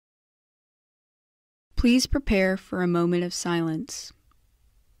Please prepare for a moment of silence.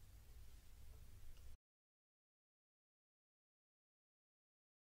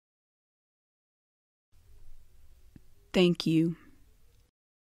 Thank you.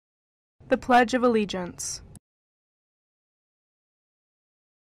 The Pledge of Allegiance.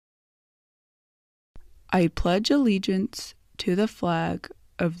 I pledge allegiance to the flag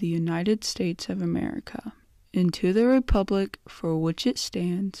of the United States of America and to the republic for which it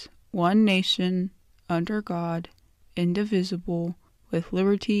stands, one nation, under God, indivisible, with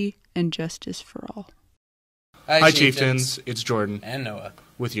liberty and justice for all. Hi, Chieftains. It's Jordan. And Noah.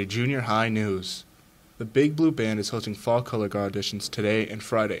 With your junior high news. The Big Blue Band is hosting fall color guard auditions today and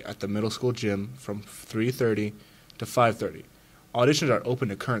Friday at the middle school gym from 3:30 to 5:30. Auditions are open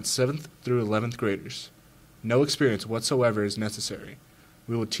to current 7th through 11th graders. No experience whatsoever is necessary.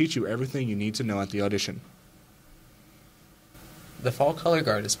 We will teach you everything you need to know at the audition. The Fall Color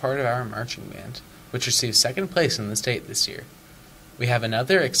Guard is part of our marching band, which received second place in the state this year. We have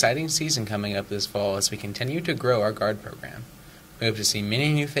another exciting season coming up this fall as we continue to grow our guard program. We hope to see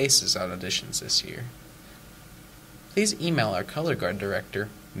many new faces at auditions this year. Please email our Color Guard director,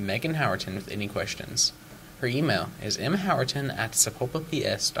 Megan Howerton, with any questions. Her email is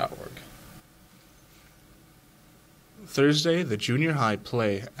mhowerton@sapulpaps.org. Thursday, the junior high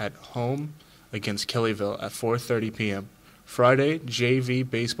play at home against Kellyville at 4:30 p.m. Friday, JV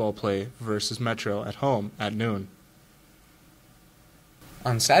baseball play versus Metro at home at noon.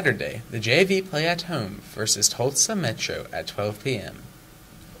 On Saturday, the JV play at home versus Tulsa Metro at 12 p.m.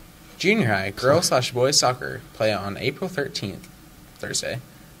 Junior high girls/boys soccer play on April 13th, Thursday,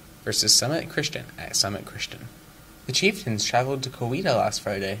 versus Summit Christian at Summit Christian. The Chieftains traveled to Coweta last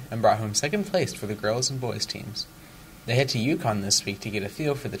Friday and brought home second place for the girls and boys teams. They head to Yukon this week to get a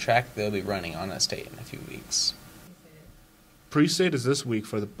feel for the track they'll be running on that state in a few weeks. Pre-state is this week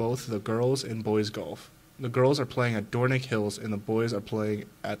for both the girls and boys golf. The girls are playing at Dornick Hills and the boys are playing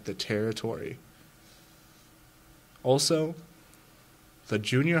at the Territory. Also, the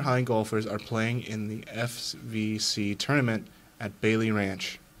junior high golfers are playing in the FVC tournament at Bailey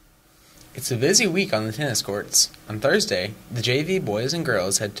Ranch. It's a busy week on the tennis courts. On Thursday, the JV boys and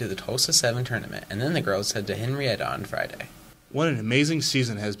girls head to the Tulsa 7 tournament, and then the girls head to Henrietta on Friday. What an amazing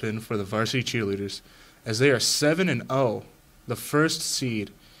season has been for the varsity cheerleaders, as they are 7-0, the first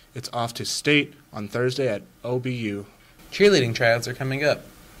seed. It's off to state on Thursday at OBU. Cheerleading tryouts are coming up.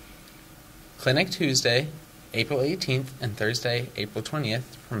 Clinic Tuesday, April 18th, and Thursday, April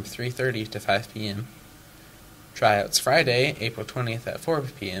 20th, from 3:30 to 5 p.m. Tryouts Friday, April 20th at 4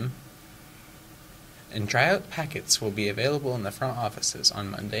 p.m. And tryout packets will be available in the front offices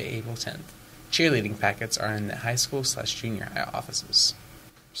on Monday, April 10th. Cheerleading packets are in the high school/junior high offices.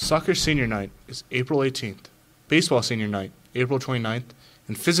 Soccer senior night is April 18th. Baseball senior night, April 29th.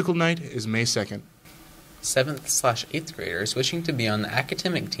 And physical night is May 2nd. 7th/8th graders wishing to be on the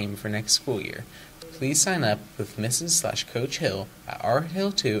academic team for next school year, please sign up with Mrs./Coach Hill at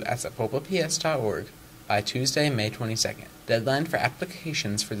rhill2@sapulpaps.org by Tuesday, May 22nd. Deadline for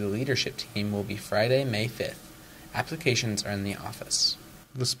applications for the leadership team will be Friday, May 5th. Applications are in the office.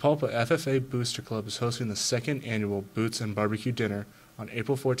 The Sapulpa FFA Booster Club is hosting the second annual Boots and Barbecue Dinner on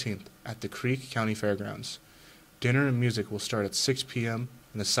April 14th at the Creek County Fairgrounds. Dinner and music will start at 6 p.m.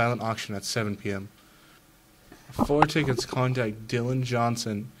 and the silent auction at 7 p.m. For tickets, contact Dylan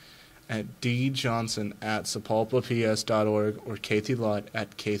Johnson at djohnson@sapulpaps.org or Kathy Lott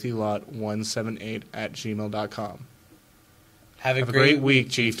at kathylott178@gmail.com. Have a great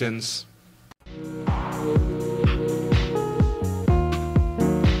week, Chieftains.